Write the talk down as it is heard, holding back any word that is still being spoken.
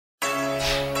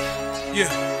Yeah.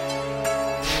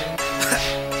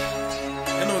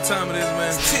 You know what time it is, man.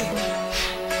 It's T.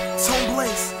 Tone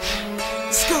Blaze.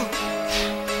 Let's go.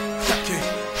 Okay.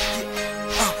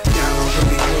 Y'all don't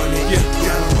really want it. Yeah.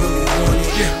 Y'all don't really want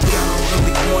it. Yeah. Y'all don't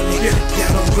really want it. Yeah.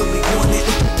 Y'all don't really want it.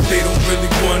 They don't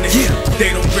really want it. Yeah. They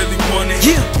don't really want it.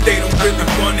 Yeah. They don't really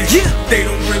want it. Yeah. They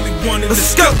don't really want it.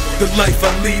 Let's go. The life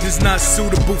I lead is not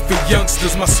suitable for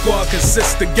youngsters. My squad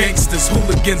consists of gangsters,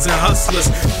 hooligans, and hustlers.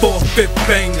 4/5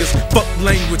 bangers. Fuck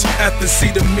language. After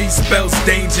C to me spells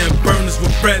danger and burners with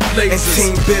red And lasers.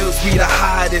 Team Bills, we the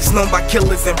hottest, known by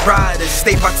killers and riders.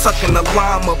 Stay by tucking the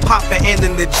llama, popping and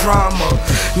in the drama.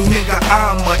 Nigga,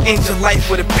 I'm a angel life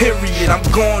with a period. I'm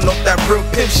going off that real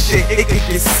pimp shit, it could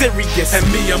get serious. And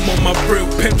me, I'm on my real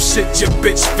pimp shit, your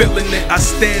bitch feeling it. I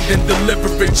stand and deliver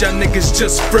it, y'all niggas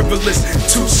just frivolous.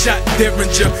 2-shot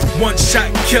Derringer, 1 shot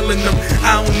killing them.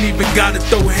 I don't even gotta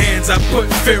throw hands, I put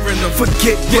fear in them.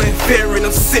 Forget putting fear in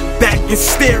them, sit back and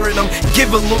stare at them.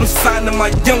 Give a little sign to my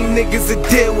young niggas to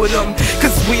deal with them.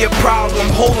 Cause we a problem,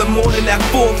 holding more than that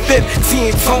 4/5.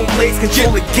 Seeing Tone Blaze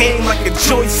control the game like a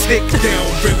joystick. They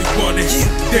don't really want it,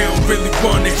 they don't really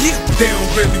want it, they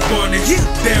don't really want it,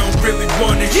 they don't really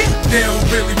want it, they don't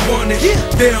really want it,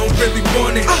 they don't really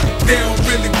want it, they don't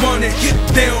really want it,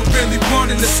 they don't really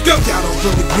want it. Let's go. Y'all don't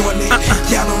really want it.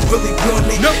 Y'all don't really want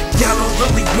it. No. Y'all don't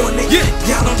really want it. Yeah.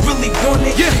 Y'all don't really want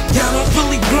it. Yeah. Y'all don't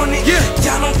really want it. Yeah.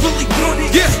 Y'all don't really want it.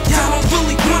 Yeah. Y'all don't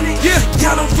really want it. Yeah.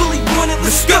 Y'all don't really want it.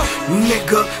 Let's go.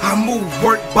 Nigga, I move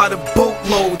work by the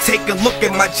boatload. Take a look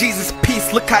at my Jesus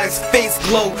piece. Look how his face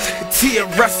glow. T a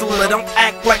wrestler, don't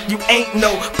act like you ain't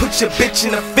no. Put your bitch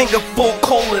in a finger full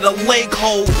cold at a leg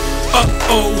hole.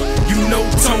 Uh-oh, you know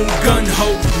Tone gun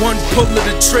ho. One pull of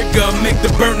the trigger, make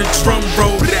the burner drum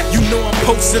roll. You know I'm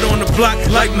posted on the block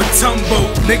like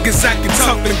Matumbo. Niggas acting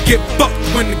tough and get fucked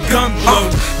when the gun blow.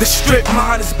 The strip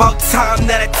mine is about time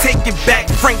that I take it back.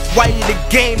 Frank White the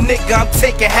game, nigga, I'm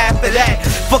taking half of that.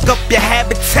 Fuck up your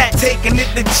habitat, taking it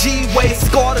the G-way.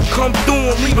 Scar to come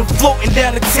through and leave it floating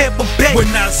down the Tampa Bay. When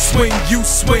I swing, you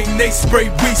swing, they spray,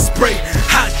 we spray.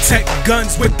 High-tech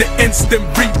guns with the instant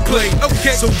replay.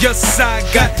 Okay, so your side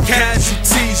got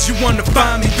casualties. You wanna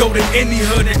find me, go to any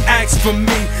hood and ask for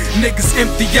me. Niggas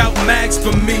empty out mags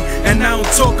for me. And I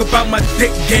don't talk about my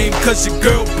dick game, cause your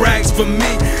girl brags for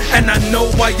me. And I know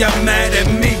why y'all mad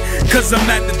at me, cause I'm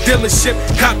at the dealership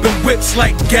copping whips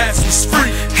like gas was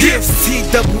free. Gifts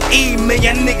T-double-E, man,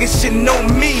 y'all niggas should know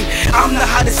me. I'm the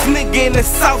hottest nigga in the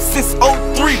South since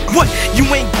 03. What, you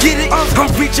ain't get it?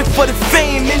 I'm reaching for the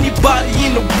fame. Anybody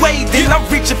in the way, then I'm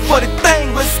reaching for the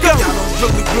thing. Let's go. Y'all don't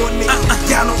really want it.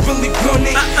 Y'all don't really want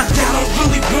it. Y'all don't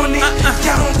really want it. Y'all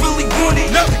don't really want it.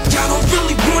 Y'all don't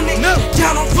really want it.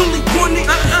 Y'all don't really want it.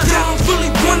 Y'all don't really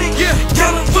want it.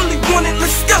 Y'all don't really want it.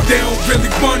 Let's go. They don't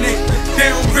really want it. They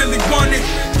don't really want it.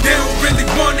 They don't really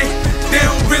want it. They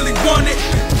don't really want it.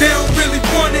 They don't really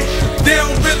want it. They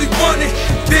don't really want it.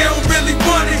 They don't really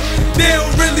want it. They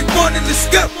don't really want it. Let's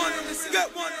go.